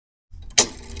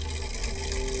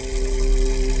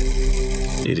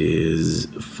It is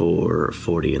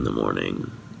 4:40 in the morning.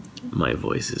 My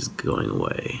voice is going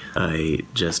away. I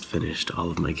just finished all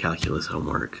of my calculus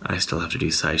homework. I still have to do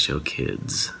SciShow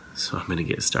Kids, so I'm gonna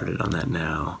get started on that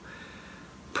now.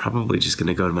 Probably just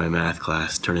gonna go to my math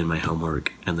class, turn in my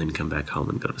homework, and then come back home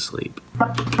and go to sleep.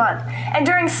 Month. And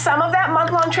during some of that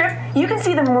month-long trip, you can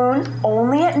see the moon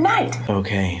only at night.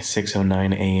 Okay,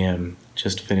 6:09 a.m.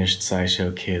 Just finished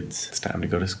SciShow Kids. It's time to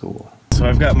go to school. So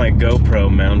I've got my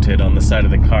GoPro mounted on the side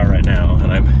of the car right now,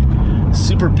 and I'm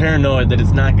super paranoid that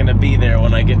it's not gonna be there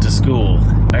when I get to school.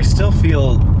 I still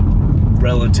feel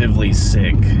relatively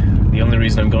sick. The only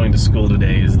reason I'm going to school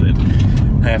today is that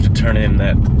I have to turn in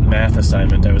that math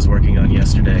assignment I was working on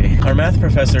yesterday. Our math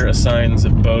professor assigns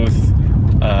both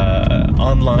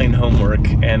online homework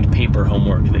and paper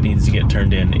homework that needs to get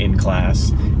turned in class.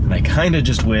 And I kinda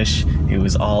just wish it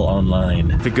was all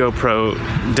online. The GoPro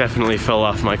definitely fell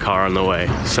off my car on the way,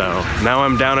 so now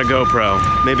I'm down a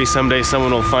GoPro. Maybe someday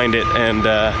someone will find it and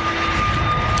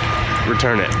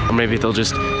return it. Or maybe they'll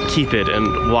just keep it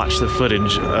and watch the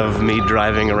footage of me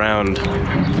driving around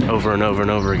over and over and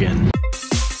over again.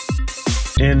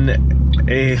 In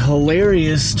a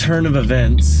hilarious turn of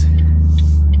events,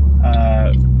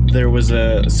 there was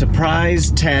a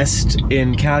surprise test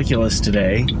in calculus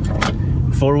today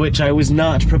for which I was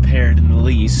not prepared in the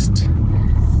least.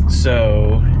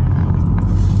 So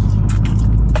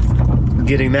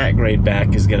getting that grade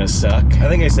back is gonna suck. I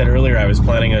think I said earlier I was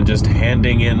planning on just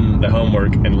handing in the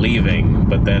homework and leaving,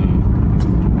 but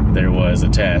then there was a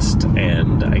test,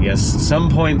 and I guess some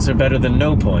points are better than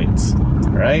no points,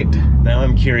 right? Now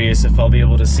I'm curious if I'll be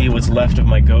able to see what's left of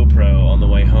my GoPro on the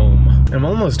way home. I'm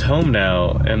almost home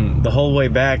now, and the whole way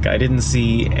back I didn't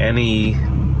see any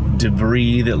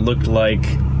debris that looked like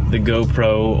the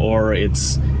GoPro or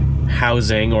its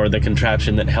housing or the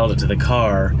contraption that held it to the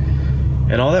car.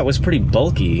 And all that was pretty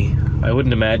bulky. I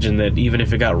wouldn't imagine that even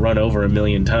if it got run over a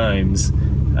million times,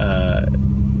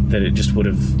 that it just would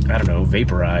have, I don't know,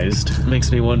 vaporized. It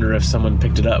makes me wonder if someone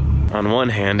picked it up. On one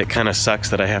hand, it kind of sucks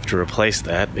that I have to replace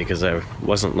that because I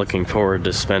wasn't looking forward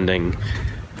to spending,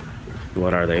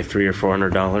 what are they, $300 or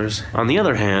 $400? On the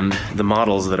other hand, the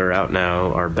models that are out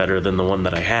now are better than the one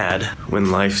that I had.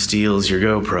 When life steals your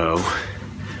GoPro,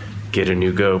 get a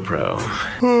new GoPro.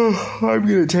 I'm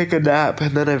gonna take a nap,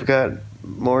 and then I've got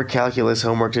more calculus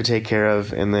homework to take care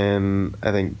of, and then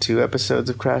I think 2 episodes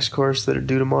of Crash Course that are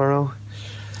due tomorrow.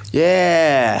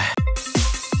 Yeah!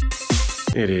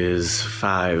 It is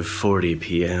 5:40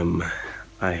 p.m.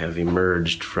 I have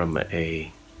emerged from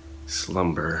a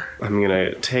slumber. I'm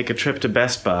gonna take a trip to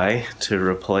Best Buy to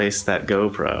replace that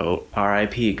GoPro.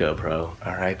 R.I.P. GoPro.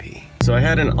 R.I.P. So I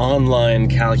had an online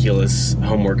calculus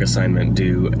homework assignment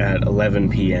due at 11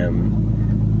 p.m.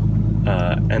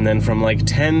 And then from like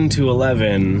 10 to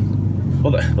 11,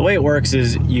 well, the way it works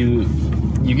is you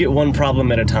get one problem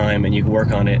at a time and you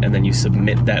work on it, and then you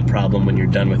submit that problem when you're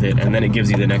done with it, and then it gives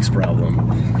you the next problem.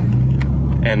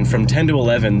 And from 10 to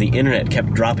 11, the internet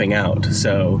kept dropping out,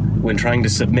 so when trying to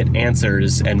submit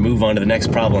answers and move on to the next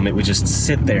problem, it would just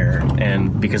sit there,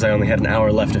 and because I only had an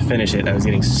hour left to finish it, I was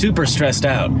getting super stressed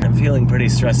out. I'm feeling pretty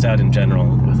stressed out in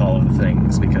general with all of the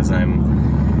things, because I'm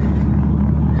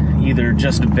either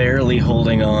just barely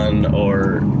holding on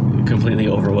or completely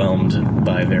overwhelmed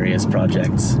by various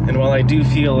projects. And while I do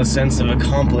feel a sense of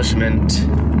accomplishment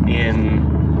in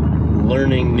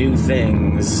learning new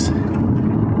things,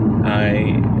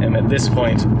 I am at this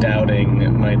point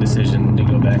doubting my decision to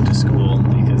go back to school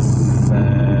because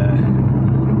I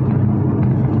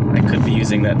could be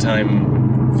using that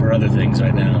time for other things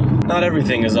right now. Not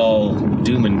everything is all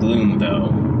doom and gloom though.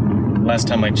 Last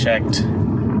time I checked,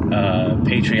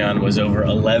 Patreon was over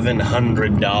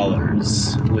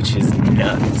 $1,100, which is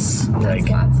nuts. That's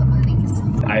lots of money.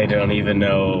 I don't even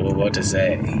know what to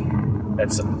say.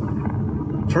 That's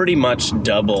pretty much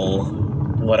double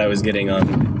what I was getting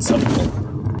on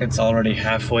Subtle. It's already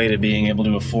halfway to being able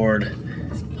to afford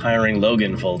hiring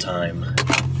Logan full-time.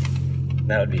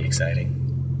 That would be exciting.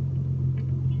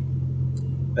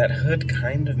 That hood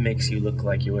kind of makes you look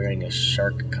like you're wearing a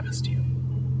shark costume.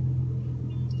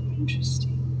 Interesting.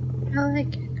 I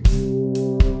like it.